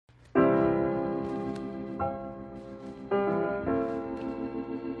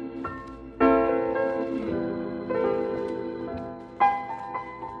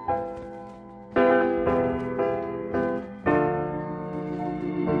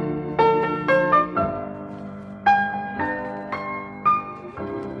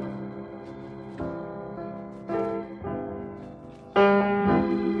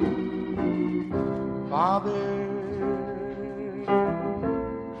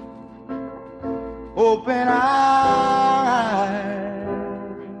open eyes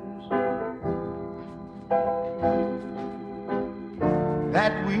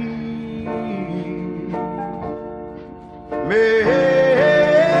that we may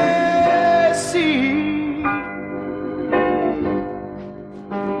see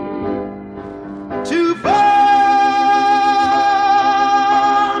to follow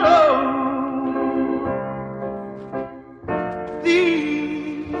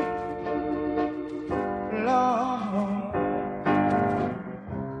thee, Lord.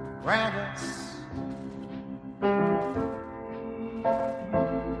 Grant us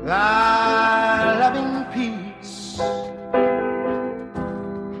thy loving peace,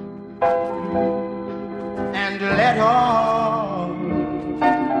 and let all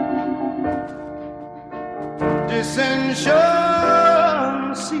dissension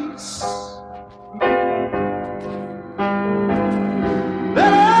cease.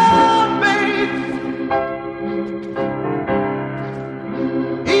 Let our faith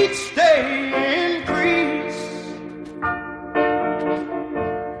each day increase,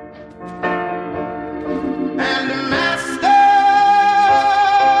 and Master,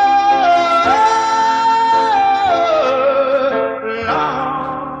 Lord,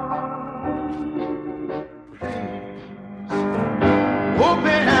 please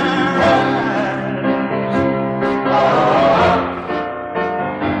open our eyes,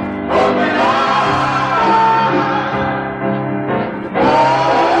 open our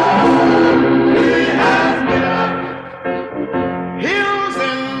hills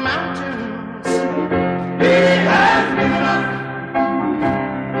and mountains. He has given us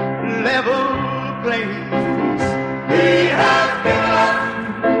level plains. He has given us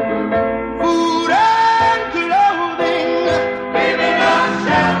food and clothing, giving us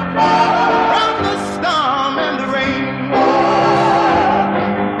shelter from the storm and the rain.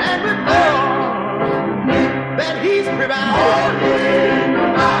 And with all that He's provided,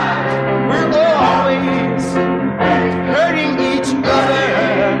 we're always hurting each other.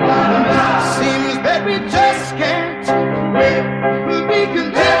 Seems that we just can't be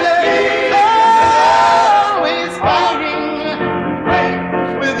contented, always fighting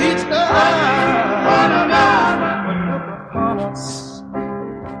with each other. But look upon us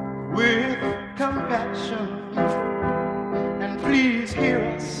with compassion, and please hear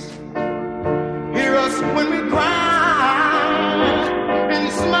us when we cry, and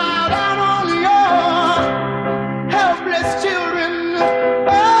smile down on your helpless children.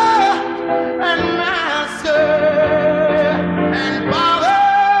 Oh, and Master and Father,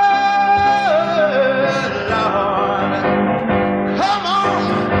 Lord, come on,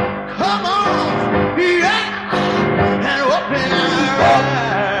 yeah, and open our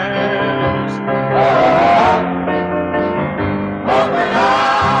eyes, open our eyes.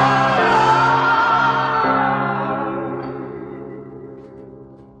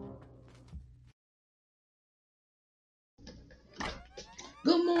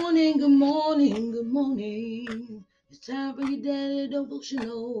 Good morning, good morning, good morning. It's time for your daily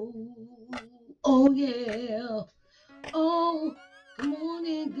devotional. Oh, yeah. Oh, good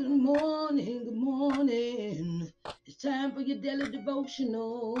morning, good morning, good morning. It's time for your daily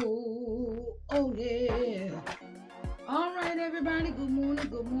devotional. Oh, yeah. All right, everybody. Good morning,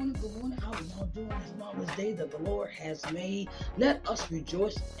 good morning, good morning. How are y'all doing this marvelous day that the Lord has made? Let us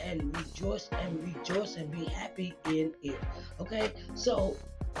rejoice and rejoice and rejoice and be happy in it. Okay, so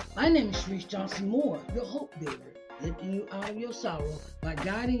my name is Sharice Johnson Moore, your hope bearer, lifting you out of your sorrow by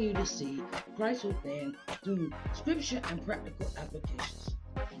guiding you to see Christ within through scripture and practical applications.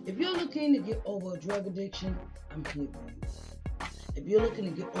 If you're looking to get over a drug addiction, I'm here for you. If you're looking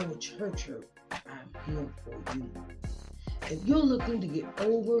to get over church hurt, I'm here for you. If you're looking to get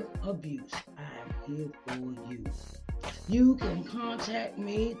over abuse, I'm here for you. You can contact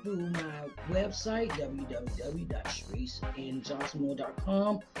me through my website,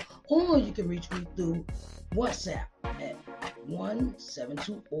 www.sharicenjohnsonmoore.com, or you can reach me through WhatsApp at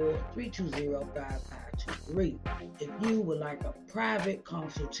 1-724-320-5523 if you would like a private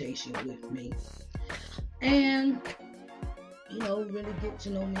consultation with me and really get to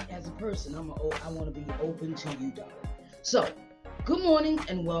know me as a person. I want to be open to you, darling. So, good morning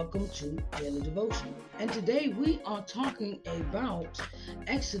and welcome to Daily Devotion. And today we are talking about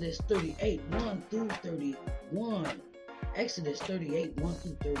Exodus 38, 1 through 31. Exodus 38, 1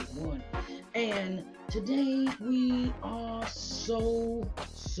 through 31. And today we are so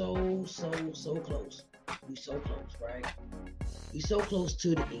close. We're so close, right? We're so close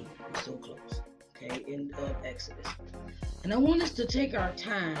to the end. We're so close. Okay, end of Exodus. And I want us to take our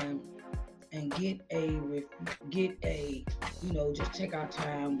time and just take our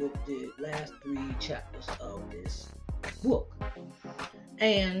time with the last 3 chapters of this book.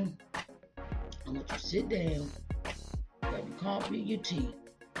 And I want you to sit down, grab your coffee, your tea,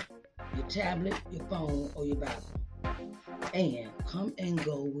 your tablet, your phone, or your Bible, and come and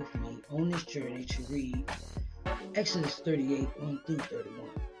go with me on this journey to read Exodus 38, 1 through 31.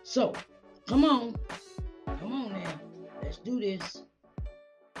 So, come on now, let's do this.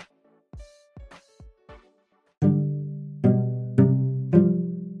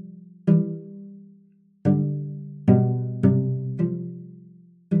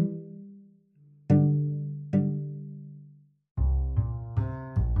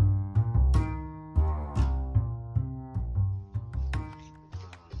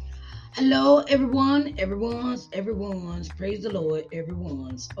 Hello, everyone's, praise the Lord,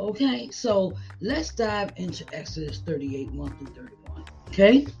 everyone's. Okay, so let's dive into Exodus 38, 1 through 31.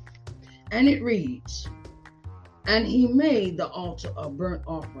 Okay, and it reads, and he made the altar a burnt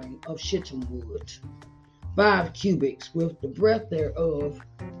offering of shittim wood, 5 cubits with the breadth thereof,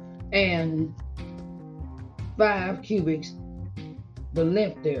 and 5 cubits the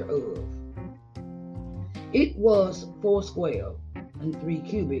length thereof. It was 4 square, and 3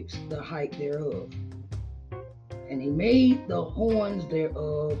 cubits the height thereof. And he made the horns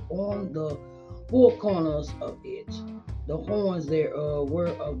thereof on the 4 corners of it. The horns thereof were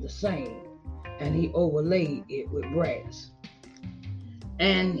of the same, and he overlaid it with brass.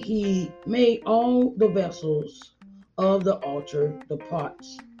 And he made all the vessels of the altar, the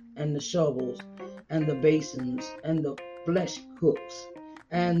pots, and the shovels, and the basins, and the flesh hooks,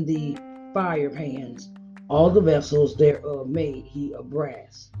 and the fire pans. All the vessels thereof made he of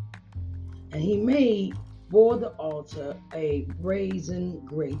brass. And he made for the altar a brazen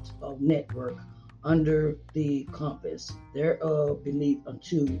grate of network under the compass thereof beneath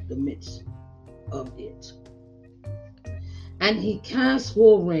unto the midst of it. And he cast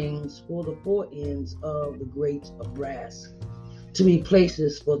 4 rings for the 4 ends of the grate of brass, to be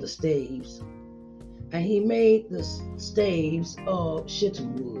places for the staves. And he made the staves of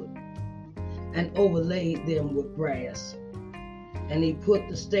shittim wood, and overlaid them with brass. And he put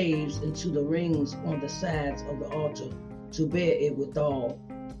the staves into the rings on the sides of the altar to bear it withal.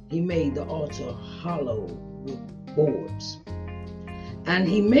 He made the altar hollow with boards. And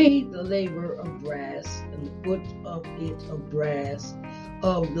he made the laver of brass, and the foot of it of brass,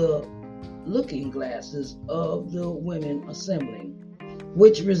 of the looking glasses of the women assembling,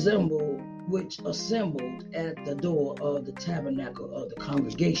 which assembled at the door of the tabernacle of the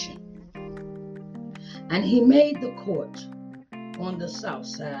congregation. And he made the court on the south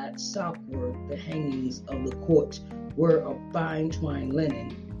side, southward. The hangings of the court were of fine twined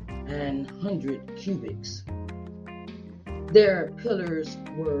linen, and 100 cubits. Their pillars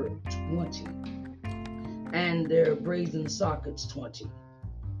were 20, and their brazen sockets 20.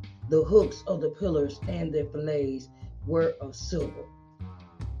 The hooks of the pillars and their fillets were of silver.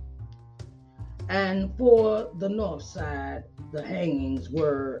 And for the north side, the hangings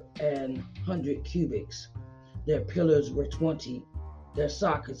were 100 cubits. Their pillars were 20, their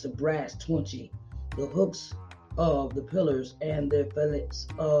sockets of brass 20, the hooks of the pillars and their fillets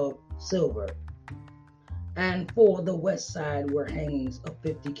of silver. And for the west side were hangings of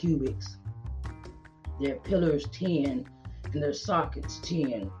 50 cubits. Their pillars 10, and their sockets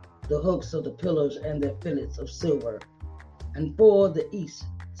 10, the hooks of the pillars and their fillets of silver. And for the east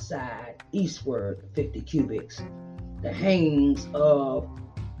side, eastward, 50 cubits. The hangings of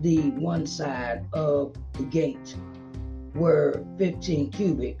the one side of the gate were 15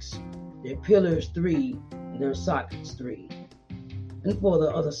 cubits, their pillars 3, and their sockets 3. And for the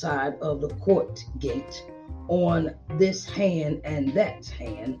other side of the court gate, on this hand and that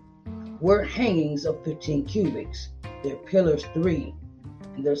hand, were hangings of 15 cubits, their pillars 3,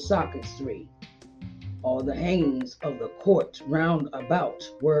 and their sockets 3. All the hangings of the court round about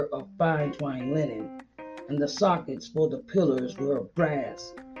were of fine twined linen, and the sockets for the pillars were of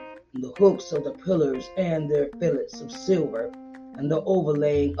brass, and the hooks of the pillars and their fillets of silver, and the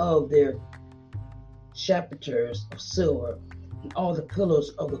overlaying of their chapiters of silver. And all the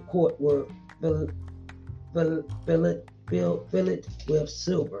pillars of the court were filled with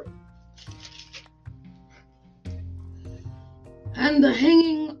silver. And the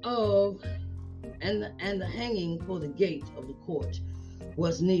hanging of and the hanging for the gate of the court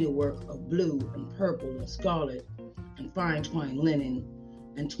was needlework of blue and purple and scarlet and fine twined linen,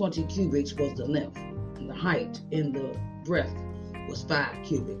 and 20 cubits was the length, and the height in the breadth was 5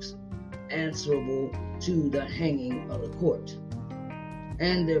 cubits, answerable to the hanging of the court.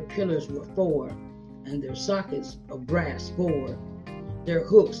 And their pillars were 4, and their sockets of brass 4, their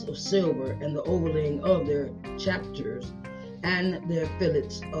hooks of silver, and the overlaying of their chapters, and their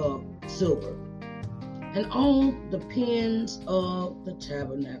fillets of silver. And all the pins of the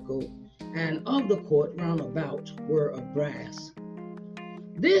tabernacle and of the court round about were of brass.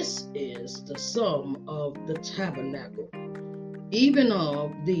 This is the sum of the tabernacle, even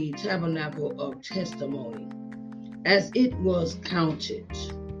of the tabernacle of testimony, as it was counted,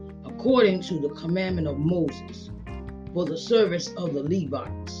 according to the commandment of Moses, for the service of the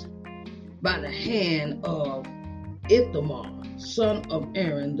Levites, by the hand of Ithamar, son of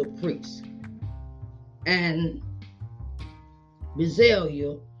Aaron the priest, and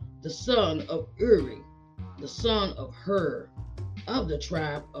Bezalel, the son of Uri, the son of Hur, of the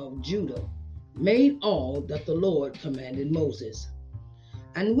tribe of Judah, made all that the Lord commanded Moses.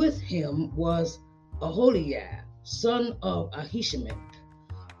 And with him was Aholiab, son of Ahisamach,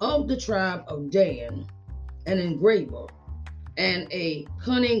 of the tribe of Dan, an engraver, and a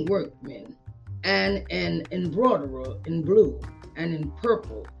cunning workman, and an embroiderer in blue, and in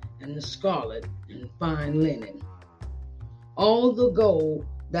purple, and in scarlet, and fine linen. All the gold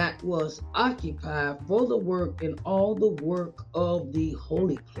that was occupied for the work and all the work of the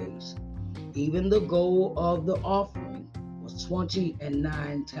holy place, even the gold of the offering, was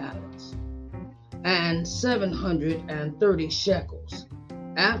 29 talents, and 730 shekels,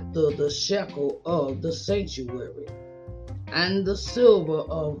 after the shekel of the sanctuary. And the silver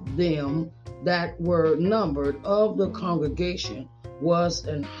of them that were numbered of the congregation was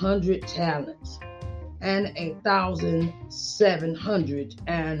 100 talents, and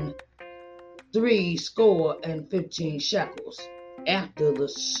 1,760 shekels, after the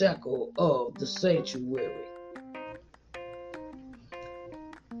shekel of the sanctuary.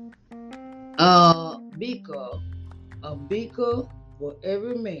 A beaker for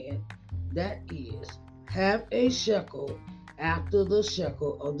every man that is half a shekel, after the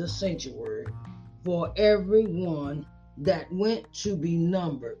shekel of the sanctuary, for every one that went to be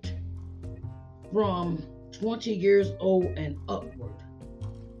numbered, from 20 years old and upward,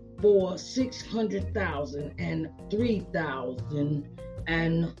 for 600,000 and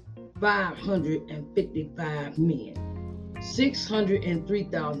 3,555 men.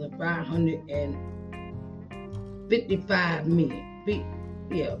 603,555 men.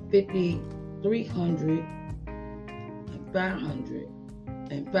 5,300 and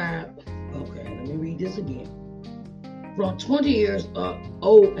 505. Okay, let me read this again. From 20 years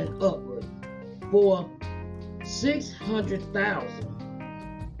old and upward, for 600,000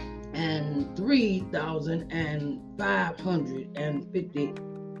 and 3,550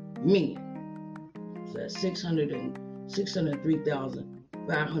 men. So that's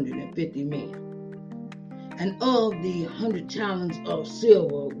 603,550 men. And of the 100 talents of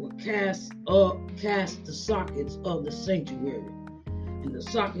silver were cast the sockets of the sanctuary, and the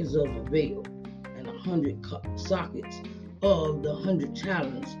sockets of the veil, and 100 sockets of the 100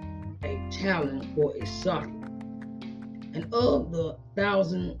 talents, a talent for a socket. And of the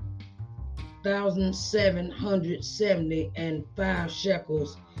 1,775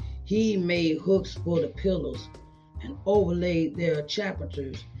 shekels, he made hooks for the pillars, and overlaid their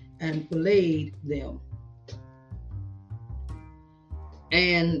chapters, and filleted them.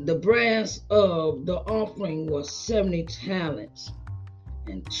 And the brass of the offering was 70 talents,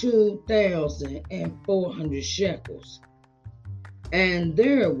 and 2,400 shekels. And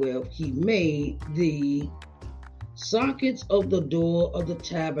therewith he made the sockets of the door of the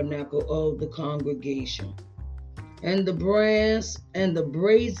tabernacle of the congregation, and the brass, and the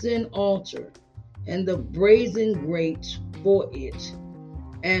brazen altar, and the brazen grate for it,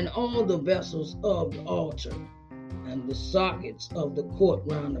 and all the vessels of the altar, and the sockets of the court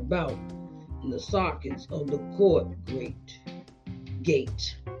round about, and the sockets of the court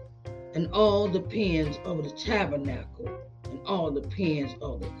gate, and all the pins of the tabernacle, and all the pins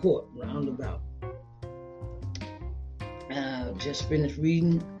of the court round about. Just finished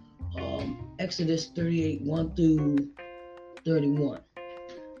reading Exodus 38, 1 through 31.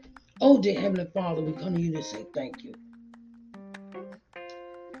 Oh, dear Heavenly Father, we come to you to say thank you.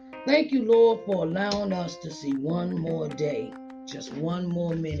 Thank you, Lord, for allowing us to see one more day, just one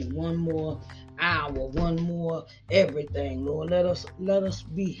more minute, one more hour, one more everything, Lord. Let us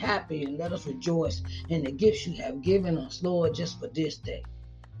be happy and let us rejoice in the gifts you have given us, Lord, just for this day.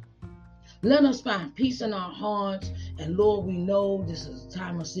 Let us find peace in our hearts, and Lord, we know this is a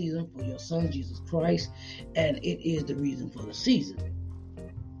time of season for your Son, Jesus Christ, and it is the reason for the season.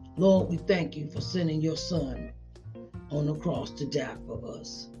 Lord, we thank you for sending your Son on the cross to die for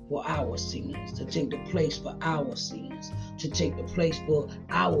us, for our sins, to take the place for our sins, to take the place for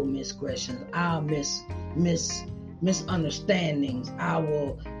our transgressions, our misunderstandings,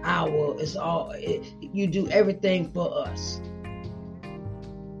 you do everything for us.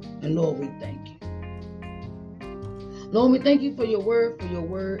 And Lord, we thank you. Lord, we thank you for your word,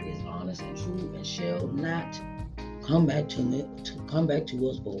 is honest and true and shall not come back to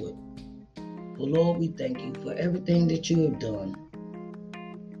us void. But Lord, we thank you for everything that you have done.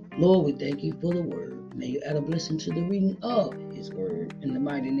 Lord, we thank you for the word. May you add a blessing to the reading of his word. In the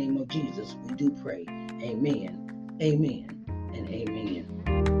mighty name of Jesus, we do pray. Amen, amen, and amen.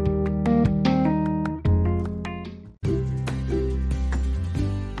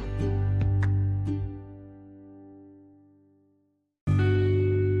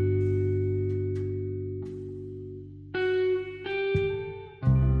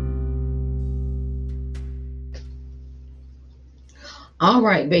 All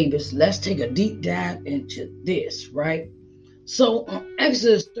right, babies, let's take a deep dive into this, right? So on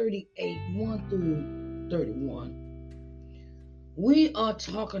Exodus 38, 1 through 31, we are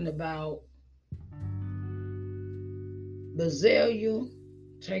talking about Bezalel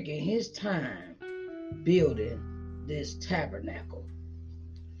taking his time building this tabernacle,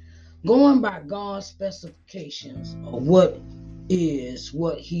 going by God's specifications of what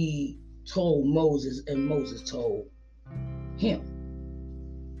he told Moses and Moses told him.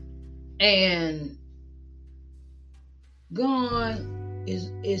 And God is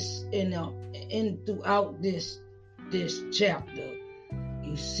in throughout this chapter,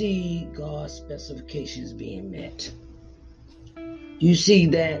 you see God's specifications being met. You see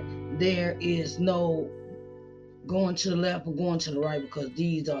that there is no going to the left or going to the right, because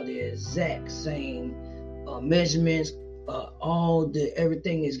these are the exact same measurements.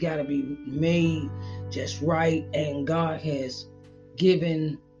 Everything has got to be made just right, and God has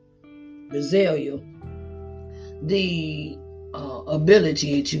given Bezalel the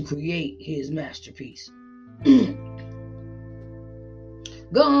ability to create his masterpiece.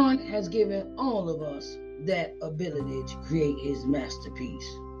 God has given all of us that ability to create his masterpiece.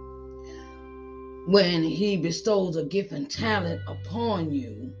 When he bestows a gift and talent upon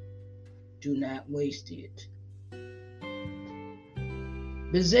you, do not waste it.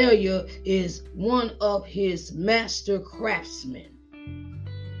 Bezalel is one of his master craftsmen,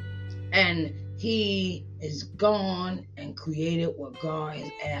 and he is gone and created what God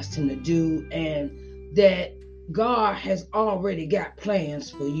has asked him to do, and that God has already got plans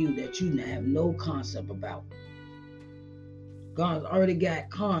for you that you have no concept about. God's already got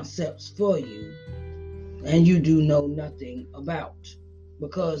concepts for you, and you do know nothing about,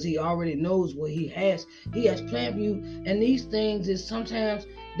 because he already knows what he has planned for you. And these things is sometimes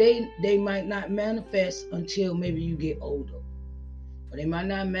they might not manifest until maybe you get older, or they might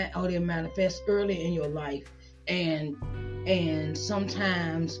not they manifest early in your life, and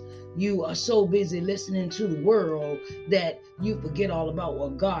sometimes you are so busy listening to the world that you forget all about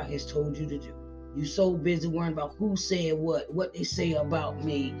what God has told you to do. You're so busy worrying about who said what they say about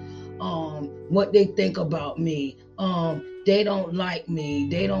me, what they think about me, they don't like me,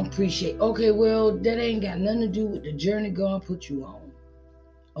 they don't appreciate. Okay, well, that ain't got nothing to do with the journey God put you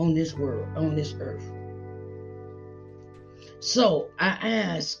on this world, on this earth. So I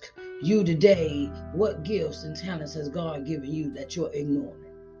ask you today, what gifts and talents has God given you that you're ignoring?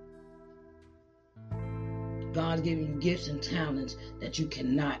 God's giving you gifts and talents that you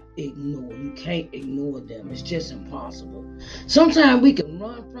cannot ignore. You can't ignore them. It's just impossible. Sometimes we can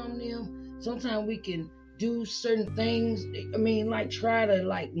run from them. Sometimes we can do certain things. Try to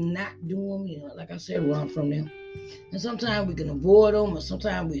not do them. Like I said, run from them. And sometimes we can avoid them, or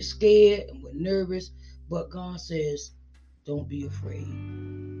sometimes we're scared and we're nervous. But God says, don't be afraid.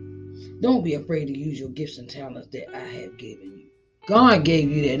 Don't be afraid to use your gifts and talents that I have given you. God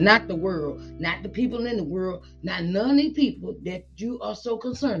gave you that, not the world, not the people in the world, not none of the people that you are so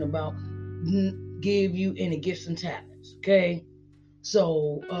concerned about give you any gifts and talents, okay?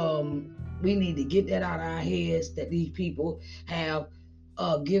 So we need to get that out of our heads, that these people have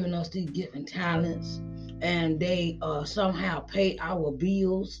given us these gifts and talents, and they somehow pay our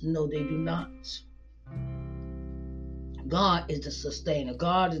bills. No, they do not. God is the sustainer.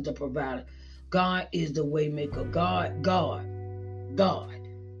 God is the provider. God is the way maker. God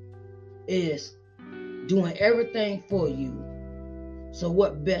is doing everything for you. So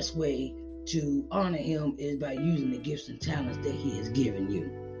what best way to honor him is by using the gifts and talents that he has given you.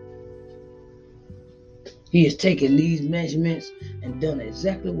 He has taken these measurements and done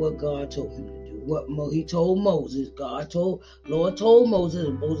exactly what God told him to do. What he told Moses, Lord told Moses,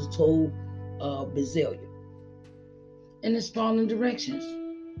 and Moses told Bezalel. And it's following directions.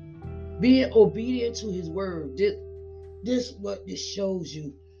 Being obedient to his word. This shows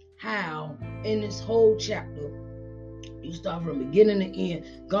you how in this whole chapter You start from beginning to end.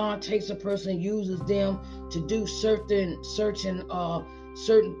 God takes a person, uses them to do certain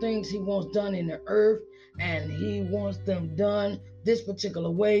things He wants done in the earth, and He wants them done this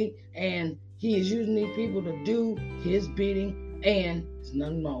particular way, and He is using these people to do His bidding, and there's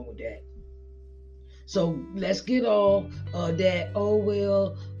nothing wrong with that. So let's get all that, oh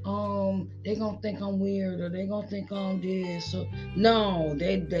well, they gonna think I'm weird, or they gonna think I'm this. So no,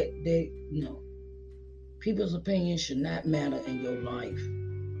 no. People's opinions should not matter in your life.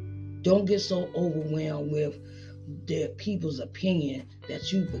 Don't get so overwhelmed with their people's opinion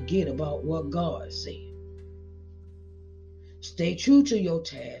that you forget about what God said. Stay true to your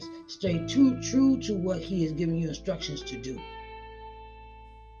task. Stay true to what He is giving you instructions to do.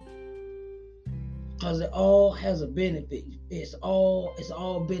 Because it all has a benefit. It's all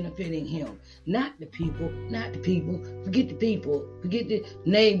benefiting Him. Not the people. Forget the people. Forget the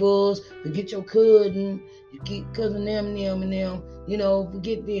neighbors. Forget your cousin. You keep cousin them, and them.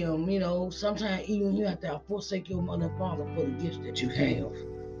 Forget them. Sometimes even you have to forsake your mother and father for the gifts that you have,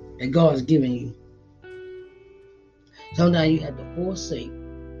 that God's given you. Sometimes you have to forsake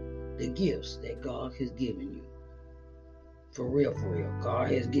the gifts that God has given you. For real. God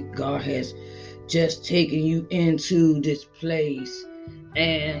has just taken you into this place,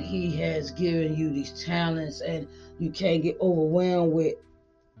 and He has given you these talents, and you can't get overwhelmed with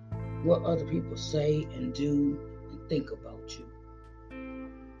what other people say and do and think about you.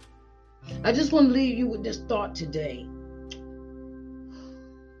 I just want to leave you with this thought today.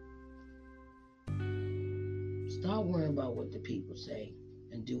 Stop worrying about what the people say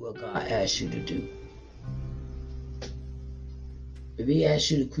and do what God asks you to do. If He asks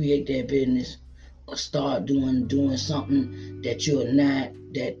you to create that business, or start doing something that you're not,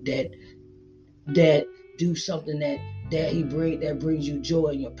 that do something that brings you joy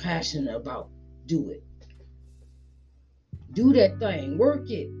and you're passionate about, do it. Do that thing. Work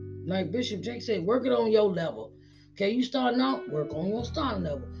it. Like Bishop Jake said, work it on your level. Okay, you starting out, work on your starting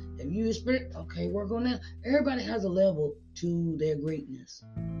level. If you expect, okay, work on that. Everybody has a level to their greatness.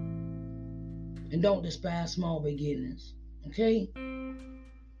 And don't despise small beginnings. Okay?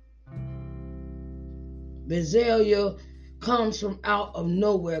 Bezalel comes from out of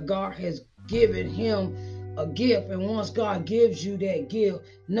nowhere. God has given him a gift, and once God gives you that gift,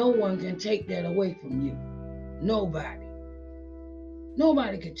 no one can take that away from you.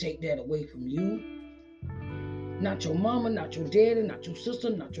 Nobody can take that away from you. Not your mama, not your daddy, not your sister,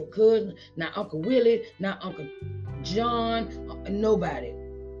 not your cousin, not Uncle Willie, not Uncle John, nobody.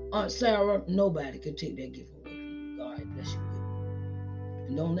 Aunt Sarah, nobody can take that gift away from you. God bless you with it.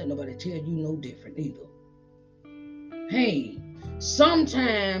 And don't let nobody tell you no different either. Hey,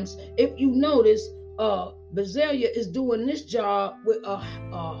 sometimes if you notice, Bezalel is doing this job with a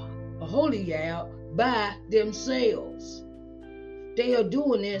Aholiab by themselves. They are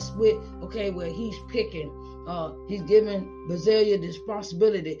doing this with, where he's picking, he's giving Bezalel the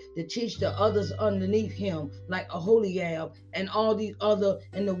responsibility to teach the others underneath him, like Aholiab and all these other,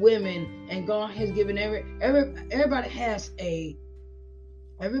 and the women, and God has given everybody has a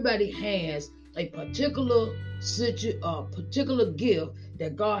particular gift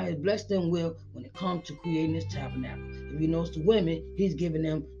that God has blessed them with when it comes to creating this tabernacle. If you notice the women, He's giving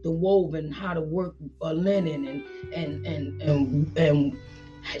them the woven, how to work linen and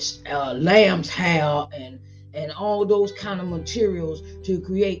lamb's hair and all those kind of materials to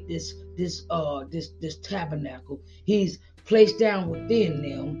create this tabernacle. He's placed down within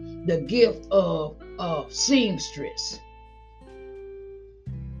them the gift of seamstress,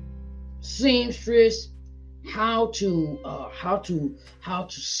 how to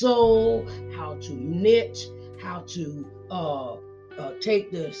sew, how to knit, how to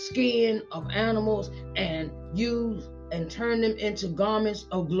take the skin of animals and use and turn them into garments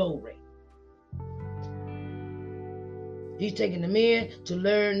of glory. He's taking them in to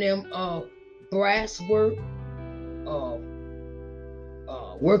learn them brass work,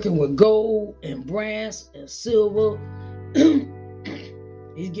 working with gold and brass and silver.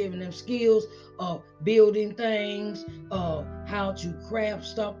 He's giving them skills of building things, how to craft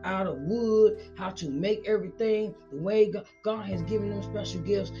stuff out of wood, how to make everything the way God has given them special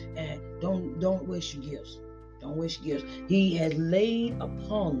gifts. And don't waste your gifts. Don't waste your gifts. He has laid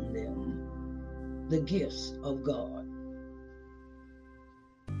upon them the gifts of God.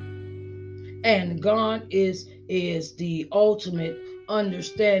 And God is the ultimate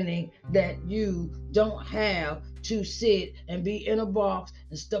understanding that you don't have to sit and be in a box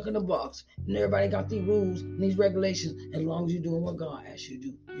and stuck in a box. And everybody got these rules and these regulations. As long as you're doing what God asks you to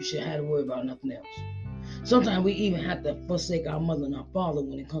do, you shouldn't have to worry about nothing else. Sometimes we even have to forsake our mother and our father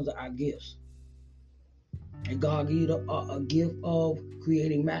when it comes to our gifts. And God gave you a gift of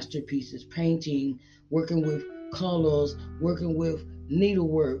creating masterpieces, painting, working with colors, working with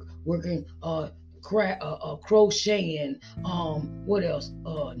needlework, working crocheting, what else?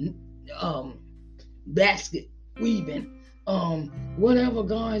 Basket weaving, whatever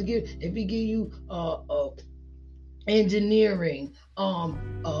God give. If He give you engineering,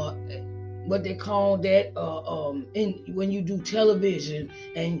 what they call that, when you do television,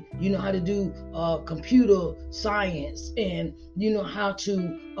 and you know how to do computer science, and you know how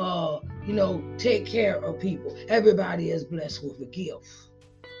to take care of people. Everybody is blessed with a gift.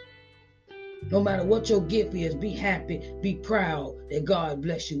 No matter what your gift is, be happy, be proud that God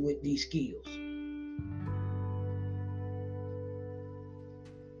bless you with these skills.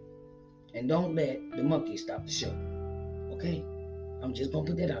 And don't let the monkey stop the show. Okay? I'm just going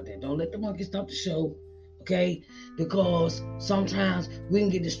to put that out there. Don't let the monkey stop the show. Okay? Because sometimes we can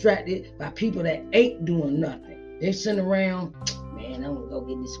get distracted by people that ain't doing nothing. They sitting around, man, I'm going to go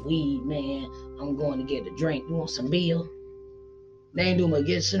get this weed, man. I'm going to get a drink. You want some beer? They ain't doing but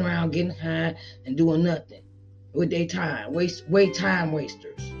sitting around getting high and doing nothing with their time. Time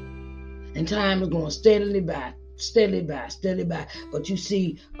wasters. And time is going steadily by. But you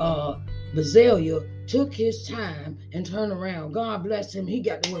see, Bezaliel took his time and turned around. God blessed him. He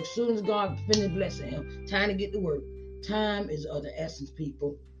got to work. As soon as God finished blessing him, time to get to work. Time is of the essence,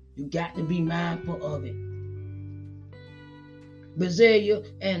 people. You got to be mindful of it. Bezaliel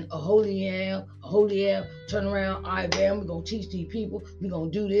and Aholiab turn around. All right, man, we're going to teach these people. We're going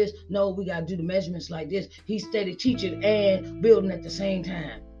to do this. No, we got to do the measurements like this. He started teaching and building at the same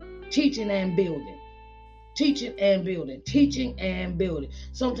time. Teaching and building. Teaching and building.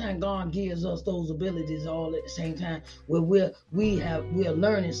 Sometimes God gives us those abilities all at the same time, where we're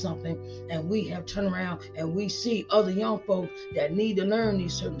learning something, and we have turned around and we see other young folks that need to learn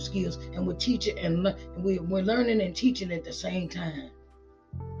these certain skills, and we're teaching and we're learning and teaching at the same time.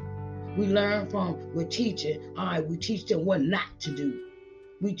 We learn we're teaching. All right, we teach them what not to do.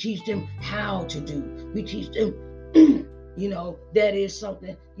 We teach them how to do. We teach them, that is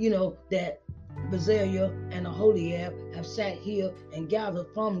something, that Bezaliel and Aholiab have sat here and gathered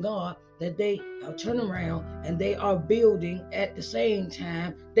from God, that they are turning around and they are building at the same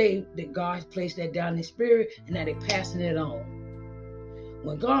time. That God placed that down in their spirit, and that they're passing it on.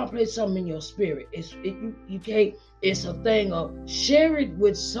 When God places something in your spirit, it's a thing of share it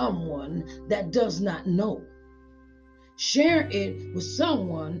with someone that does not know. Share it with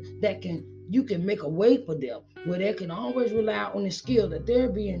someone that you can make a way for them, where they can always rely on the skill that they're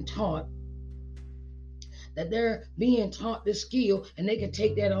being taught. This skill, and they can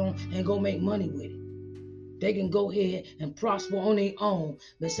take that on and go make money with it. They can go ahead and prosper on their own,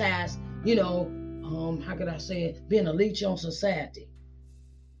 besides, how could I say it, being a leech on society.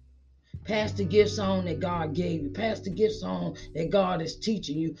 Pass the gifts on that God gave you. Pass the gifts on that God is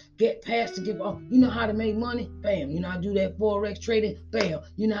teaching you. Pass the gift on. You know how to make money? Bam. You know how to do that Forex trading? Bam.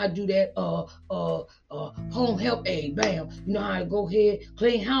 You know how to do that home help aid? Bam. You know how to go ahead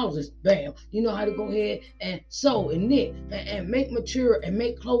clean houses? Bam. You know how to go ahead and sew and knit and make material and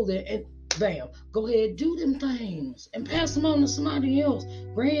make clothing, and bam. Go ahead, do them things and pass them on to somebody else.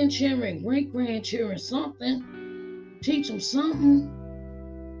 Grandchildren, great-grandchildren, something. Teach them something.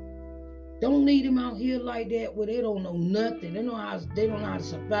 Don't leave them out here like that where they don't know nothing. They don't know how to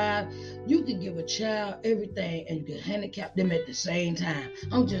survive. You can give a child everything and you can handicap them at the same time.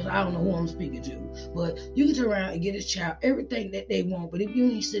 I don't know who I'm speaking to, but you can turn around and get a child everything that they want. But if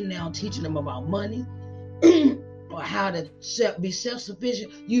you ain't sitting down teaching them about money or how to be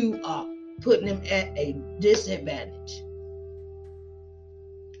self-sufficient, you are putting them at a disadvantage.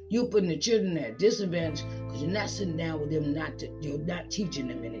 You're putting the children at a disadvantage because you're not sitting down with them. You're not teaching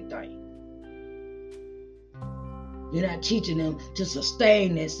them anything. You're not teaching them to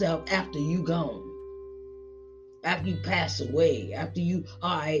sustain themselves after you gone. After you pass away. After you,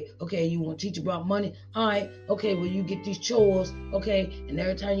 all right, okay, you want to teach about money? All right, okay, well, you get these chores, okay, and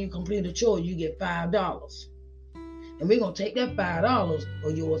every time you complete a chore, you get $5. And we're going to take that $5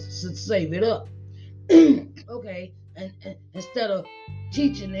 or yours to save it up. Okay, and instead of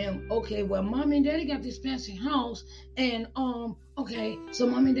teaching them, okay, well, mommy and daddy got this fancy house, and okay, so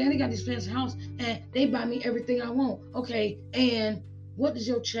mommy and daddy got this fancy house, and they buy me everything I want. Okay, and what does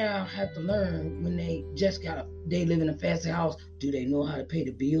your child have to learn when they live in a fancy house? Do they know how to pay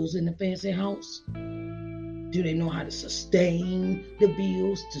the bills in the fancy house? Do they know how to sustain the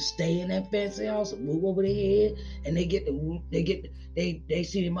bills to stay in that fancy house and move over their head? And they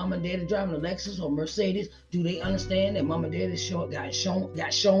see their mom and daddy driving a Lexus or Mercedes. Do they understand that mom and daddy got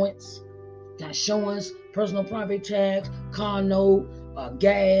showings, personal property tax, car note,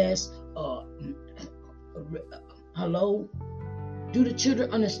 gas, Hello? Do the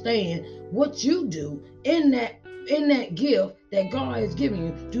children understand what you do in that gift that God has given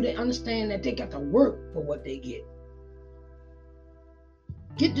you? Do they understand that they got to work for what they get?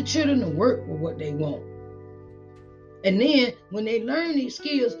 Get the children to work for what they want. And then when they learn these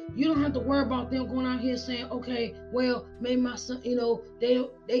skills, you don't have to worry about them going out here saying, okay, well, maybe my son,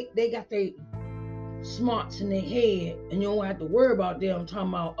 they got their smarts in their head, and you don't have to worry about them talking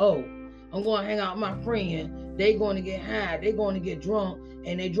about, oh, I'm going to hang out with my friend. They're going to get high. They're going to get drunk,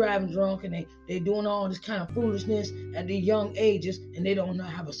 and they driving drunk, and they doing all this kind of foolishness at these young ages, and they don't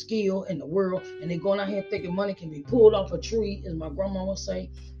have a skill in the world, and they going out here thinking money can be pulled off a tree, as my grandma would say.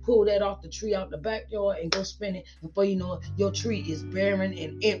 Pull that off the tree out the backyard and go spend it. Before you know it, your tree is barren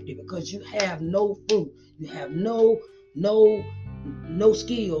and empty because you have no fruit. You have no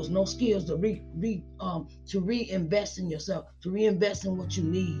skills to reinvest in yourself, to reinvest in what you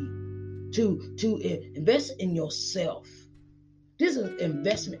need, to invest in yourself. This is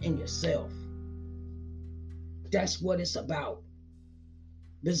investment in yourself. That's what it's about.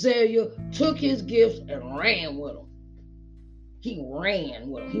 Bezalel took his gifts and ran with them. He ran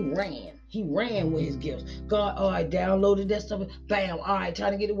with them. He ran with his gifts. God, all right, downloaded that stuff. Bam, all right,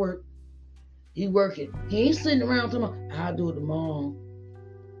 trying to get it work. He working. He ain't sitting around talking about, I'll do it tomorrow.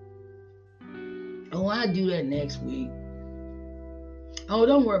 Oh, I'll do that next week. Oh,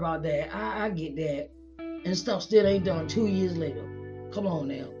 don't worry about that. I get that. And stuff still ain't done 2 years later. Come on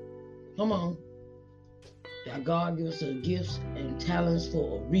now. Come on. That God gives us the gifts and talents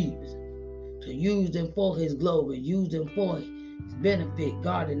for a reason. To use them for his glory. Use them for his benefit.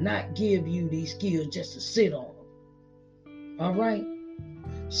 God did not give you these skills just to sit on them. All right?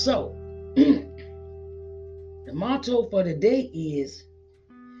 So, the motto for the day is,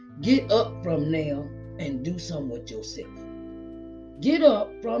 get up from now and do something with yourself. Get up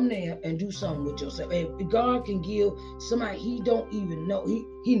from there and do something with yourself. If God can give somebody he don't even know,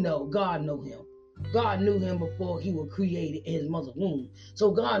 he know, God know him. God knew him before he was created in his mother's womb. So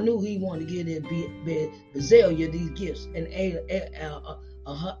God knew he wanted to give Bezalel these gifts and a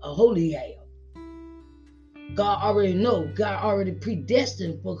holy ale. God already know. God already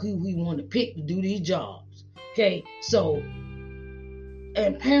predestined for who he wanted to pick to do these jobs. Okay, so,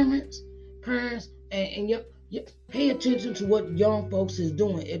 and parents, and your pay attention to what young folks is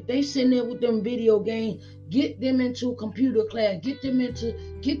doing. If they sitting there with them video games, get them into a computer class. Get them in.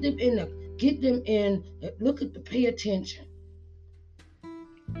 Look at pay attention.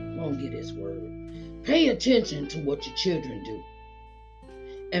 I won't get this word. Pay attention to what your children do,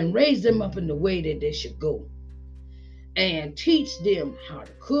 and raise them up in the way that they should go, and teach them how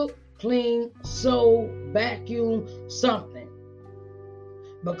to cook, clean, sew, vacuum, something.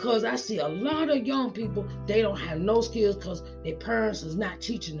 Because I see a lot of young people, they don't have no skills because their parents is not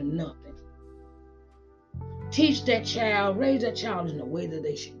teaching them nothing. Teach that child, raise that child in the way that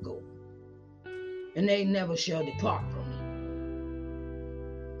they should go. And they never shall depart from it.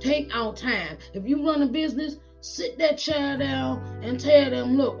 Take out time. If you run a business, sit that child down and tell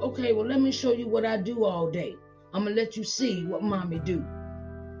them, look, okay, well, let me show you what I do all day. I'm going to let you see what mommy do.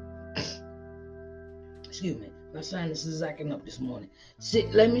 Excuse me. My sinus is acting up this morning.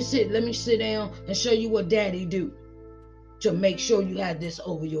 Let me sit down and show you what daddy do to make sure you have this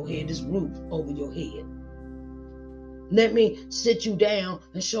over your head, this roof over your head. Let me sit you down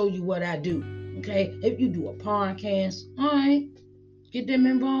and show you what I do. Okay? If you do a podcast, all right, get them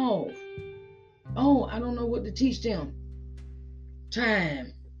involved. Oh, I don't know what to teach them.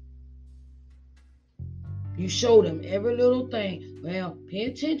 Time. You show them every little thing. Well, pay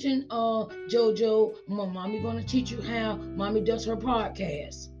attention, JoJo. Mommy gonna teach you how mommy does her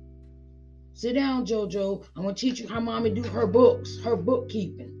podcast. Sit down, JoJo. I'm gonna teach you how mommy do her books, her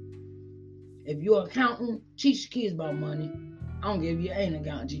bookkeeping. If you're an accountant, teach the kids about money. I don't give you an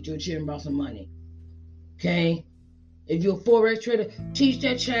accountant, teach your children about some money. Okay? If you're a Forex trader, teach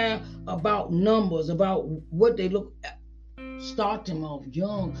that child about numbers, about what they look at. Start them off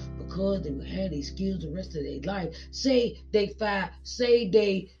young because they will have these skills the rest of their life. Say they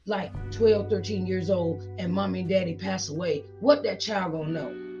 12, 13 years old and mommy and daddy pass away. What that child gonna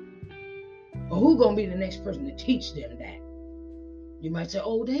know? Or who gonna be the next person to teach them that? You might say,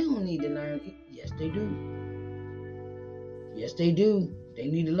 oh, they don't need to learn. Yes, they do. Yes, they do. They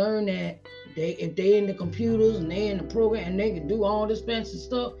need to learn that. If they in the computers and they in the program and they can do all this fancy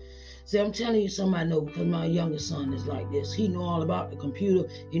stuff. See, I'm telling you something I know because my youngest son is like this. He know all about the computer.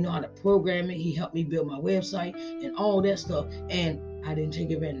 He know how to program it. He helped me build my website and all that stuff. And I didn't take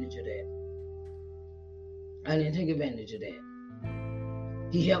advantage of that.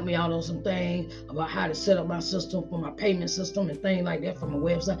 He helped me out on some things about how to set up my system for my payment system and things like that for my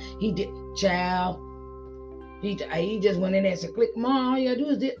website. He did. Child, He just went in there and said, click, Mom, all you gotta do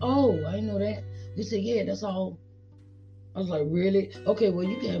is this. Oh, I didn't know that. He said, yeah, that's all. I was like, really? Okay, well,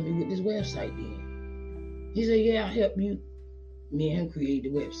 you can help me with this website then. He said, yeah, I'll help you. Me and him create the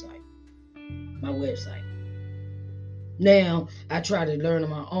website. My website. Now, I try to learn on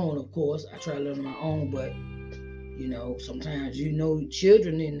my own, of course. I try to learn on my own, but, sometimes,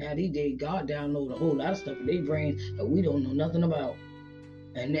 children in now these days, God download a whole lot of stuff in their brain that we don't know nothing about.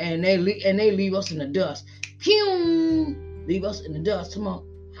 And they leave us in the dust. Pew! Leave us in the dust. Come on.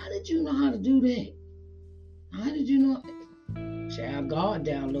 How did you know how to do that? How did you know? Child, God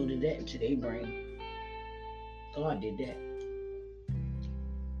downloaded that into their brain. God did that.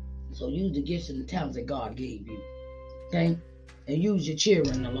 So use the gifts and the talents that God gave you. Okay? And use your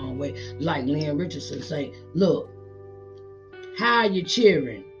children a long way. Like Lynn Richardson say, look, hire your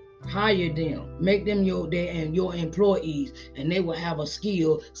children. Hire them. Make them your employees, and they will have a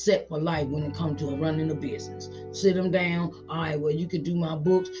skill set for life when it comes to running a business. Sit them down. All right, well, you can do my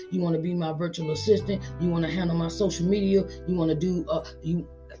books. You want to be my virtual assistant. You want to handle my social media. You want to do,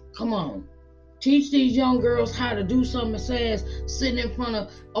 come on. Teach these young girls how to do something besides sitting in front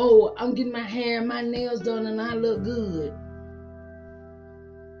of, oh, I'm getting my hair and my nails done and I look good.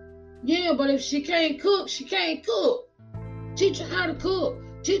 Yeah, but if she can't cook, she can't cook. Teach her how to cook.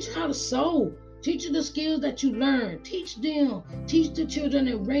 Teach her how to sew. Teach her the skills that you learn. Teach them. Teach the children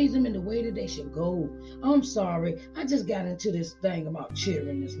and raise them in the way that they should go. I'm sorry. I just got into this thing about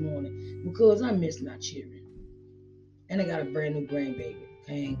children this morning because I miss my children. And I got a brand new grandbaby,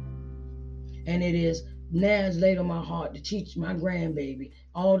 okay? And it is now it's laid on my heart to teach my grandbaby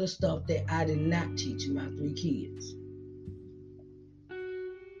all the stuff that I did not teach my 3 kids.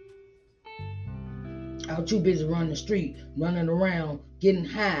 I was too busy running the street, running around, getting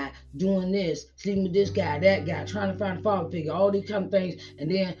high, doing this, sleeping with this guy, that guy, trying to find a father figure, all these kind of things. And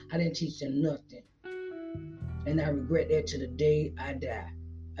then I didn't teach them nothing. And I regret that to the day I die.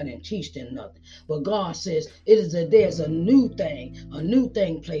 I didn't teach them nothing. But God says there's a new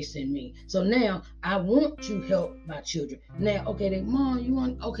thing placed in me. So now I want to help my children. Now, okay,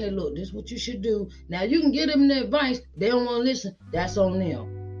 Mom, okay, look, this is what you should do. Now you can give them the advice. They don't want to listen. That's on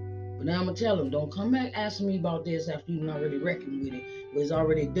them. But now I'm going to tell them, don't come back asking me about this after you've already reckoned with it. It's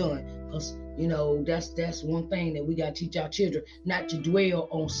already done. Because, that's one thing that we got to teach our children, not to dwell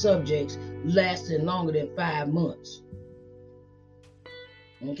on subjects lasting longer than 5 months.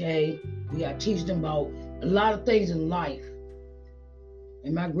 Okay? We got to teach them about a lot of things in life.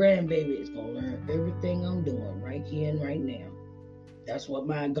 And my grandbaby is going to learn everything I'm doing right here and right now. That's what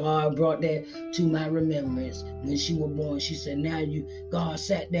my God brought that to my remembrance when she was born. She said, God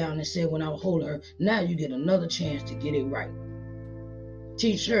sat down and said when I was holding her, now you get another chance to get it right.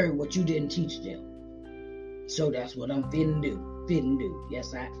 Teach her what you didn't teach them. So that's what I'm finna do.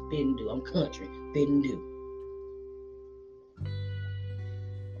 Yes, I finna do. I'm country. Finna do.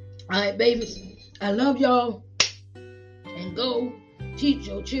 All right, babies. I love y'all. And go teach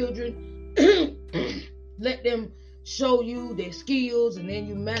your children. Let them show you their skills, and then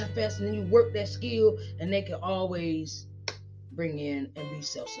you manifest, and then you work that skill, and they can always bring in and be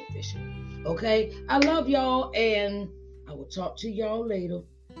self-sufficient. Okay? I love y'all, and I will talk to y'all later.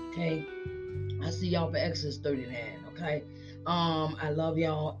 Okay? I see y'all for Exodus 39. Okay? I love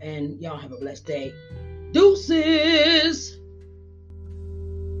y'all, and y'all have a blessed day. Deuces!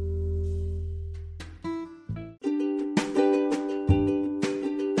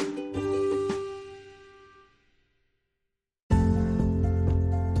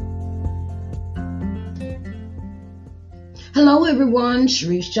 Hello everyone,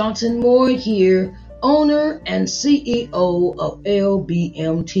 Sharice Johnson Moore here, owner and CEO of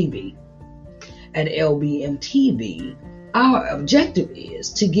LBM TV. At LBM TV, our objective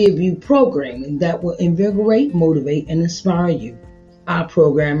is to give you programming that will invigorate, motivate, and inspire you. Our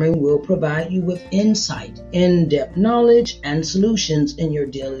programming will provide you with insight, in-depth knowledge, and solutions in your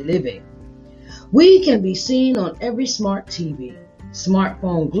daily living. We can be seen on every smart TV,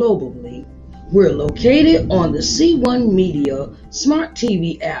 smartphone globally. We're located on the C1 Media Smart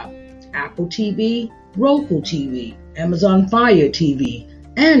TV app, Apple TV, Roku TV, Amazon Fire TV,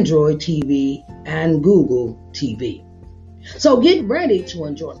 Android TV, and Google TV. So get ready to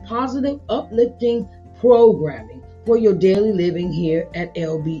enjoy positive, uplifting programming for your daily living here at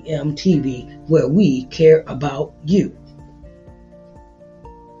LBM TV, where we care about you.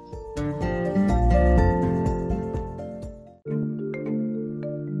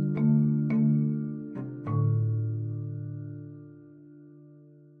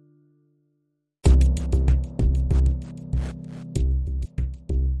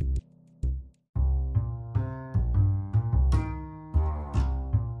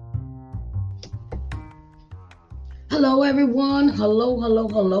 Hello, everyone. Hello.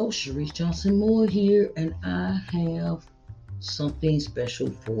 Sharice Johnson Moore here, and I have something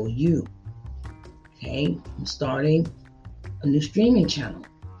special for you. Okay, I'm starting a new streaming channel,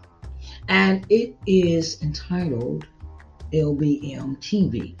 and it is entitled LBM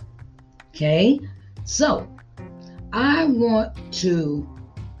TV. Okay, so I want to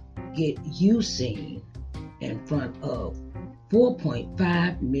get you seen in front of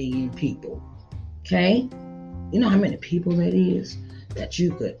 4.5 million people. Okay, you know how many people that is that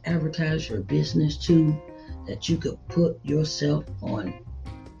you could advertise your business to, that you could put yourself on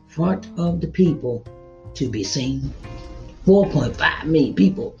front of the people to be seen? 4.5 million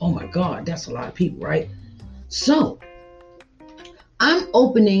people. Oh my God, that's a lot of people, right? So I'm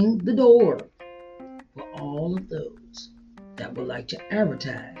opening the door for all of those that would like to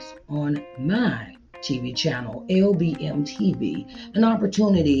advertise on my TV channel, LBM TV, an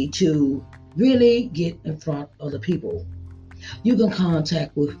opportunity to really get in front of the people. You can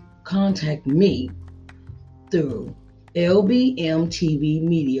contact me through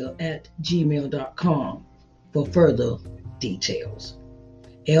lbmtvmedia@gmail.com for further details.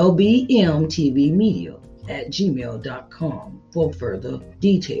 lbmtvmedia@gmail.com for further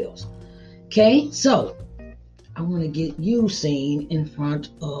details. Okay, so I want to get you seen in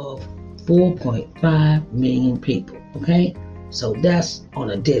front of 4.5 million people. Okay, so that's on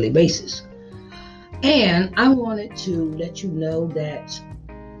a daily basis. And I wanted to let you know that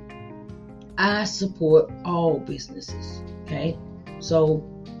I support all businesses. Okay, so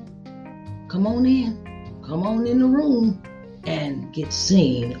come on in the room and get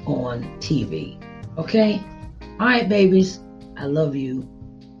seen on TV. Okay, all right, babies, I love you.